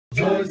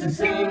Rejoice and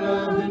sing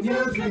of the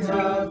news we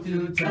have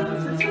to tell.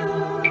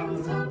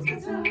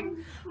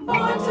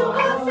 Born to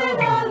us in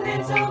a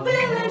little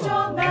village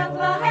of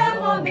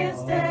Bethlehem on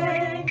this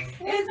day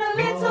is a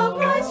little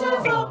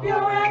precious, so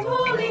pure and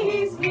holy,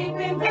 he's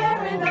sleeping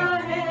there in the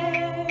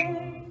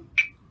hay.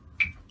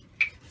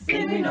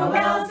 Sing we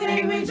Noel,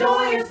 sing we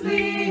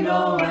joyously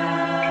Noel.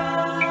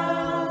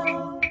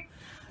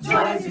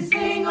 Joyously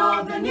sing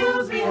of the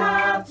news we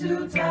have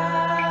to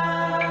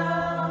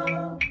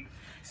tell.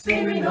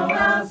 Sing we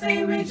Noel,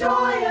 sing we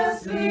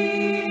joyously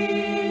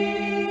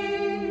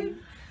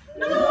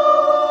Noel.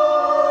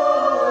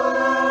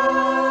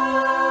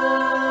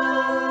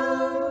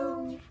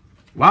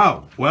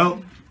 Wow.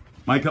 Well,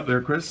 mic up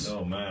there, Chris.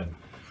 Oh, man.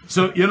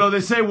 So, you know,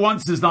 they say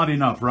once is not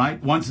enough,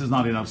 right? Once is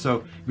not enough.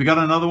 So, we got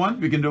another one?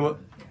 We can do it.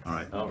 All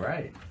right. All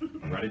right.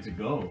 I'm ready to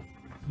go.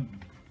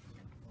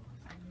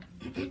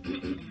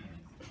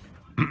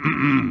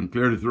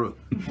 Clear the throat.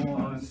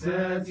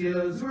 Set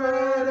is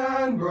red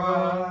and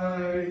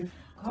bright,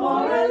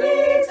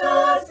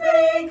 Coralitas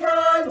pink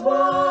and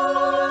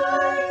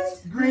white,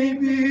 green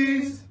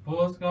peas,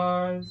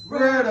 Postcards.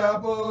 red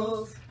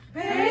apples,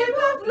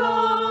 paper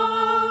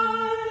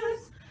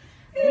flowers.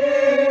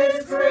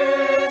 It's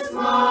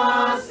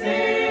Christmas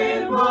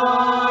in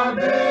Barbados.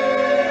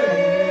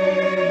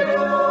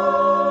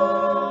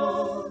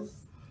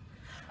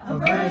 A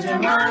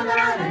virgin mother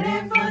and an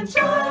infant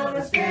child,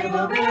 a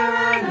stable bear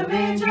and a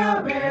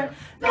manger rare.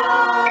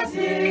 That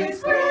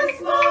is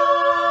Christmas.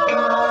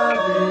 that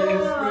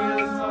is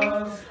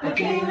Christmas. A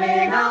king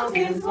laid out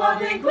his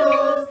swaddling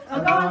clothes,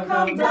 a God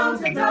come down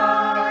to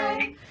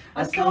die.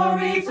 A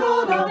story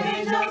told of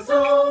angels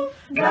song,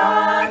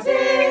 that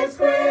is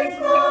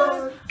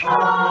Christmas.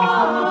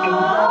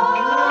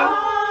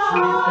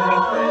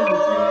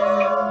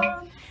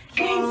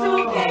 Kings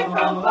who came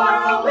from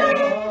far away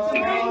to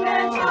bring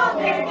their child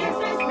their gifts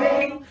this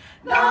day.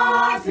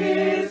 That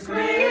is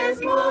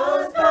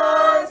Christmas.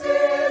 That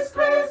is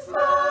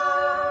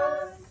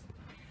Christmas.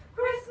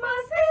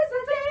 Christmas is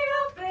a day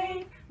of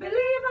faith,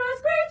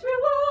 believers' great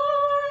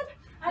reward,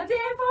 a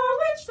day for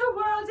which the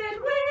world did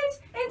wait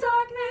in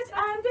darkness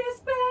and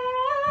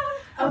despair.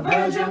 A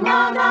virgin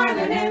mother and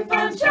an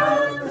infant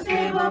child, a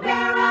stable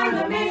bear and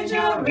a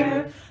manger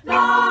rare.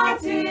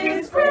 That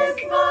is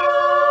Christmas.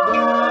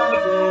 That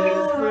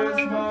is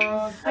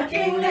Christmas. A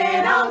king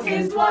laid out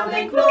his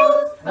swaddling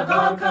clothes, a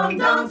God come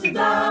down to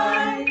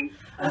die.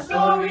 A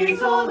story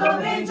told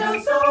of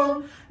angels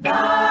song,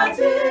 that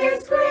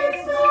is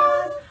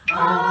Christmas.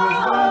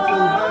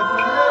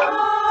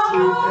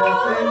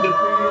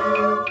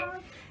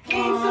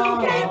 Kings who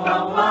came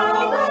from far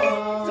away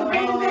to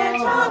bring their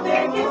child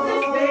their gifts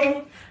this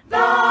day.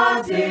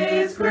 That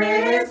is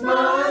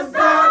Christmas.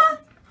 That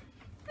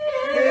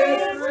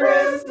is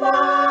Christmas.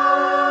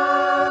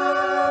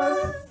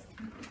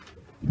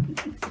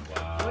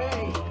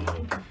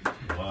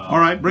 All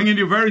right, bringing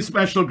you very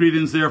special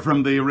greetings there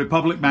from the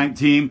Republic Bank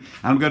team.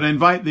 I'm going to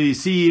invite the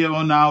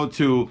CEO now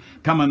to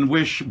come and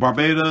wish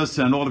Barbados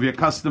and all of your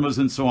customers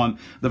and so on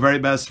the very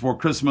best for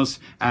Christmas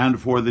and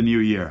for the new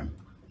year.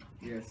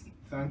 Yes,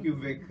 thank you,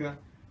 Vic,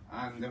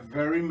 and a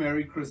very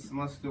Merry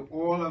Christmas to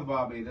all of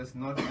Barbados,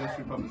 not just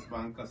Republic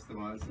Bank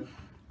customers,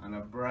 and a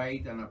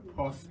bright and a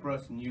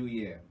prosperous new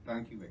year.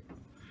 Thank you, Vic.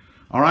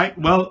 All right,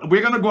 well, we're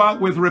going to go out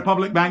with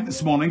Republic Bank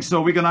this morning,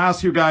 so we're going to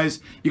ask you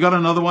guys, you got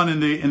another one in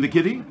the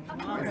kitty?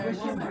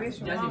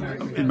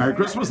 Merry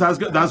Christmas, that's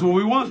good. That's what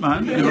we want,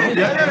 man. You know?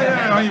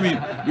 Yeah. How you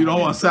mean? We don't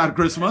want a sad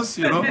Christmas,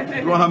 you know?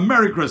 We want a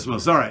Merry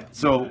Christmas. All right,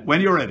 so when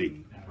you're ready.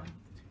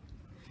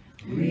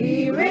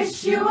 We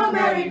wish you a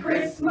Merry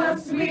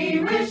Christmas,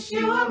 we wish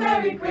you a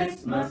Merry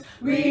Christmas,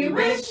 we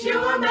wish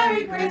you a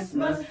Merry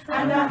Christmas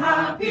and a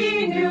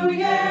Happy New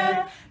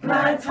Year.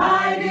 Glad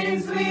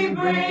tidings we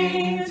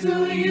bring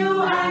to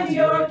you and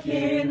your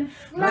kin,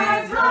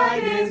 glad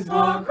tidings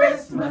for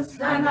Christmas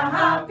and a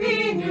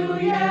Happy New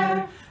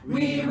Year.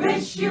 We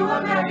wish you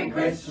a Merry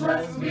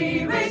Christmas,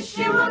 we wish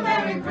you a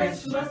Merry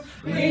Christmas,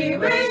 we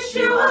wish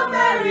you a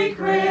Merry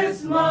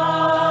Christmas.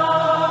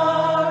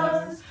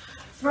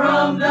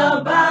 From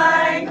the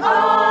bank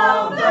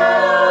of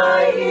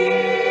the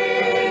year.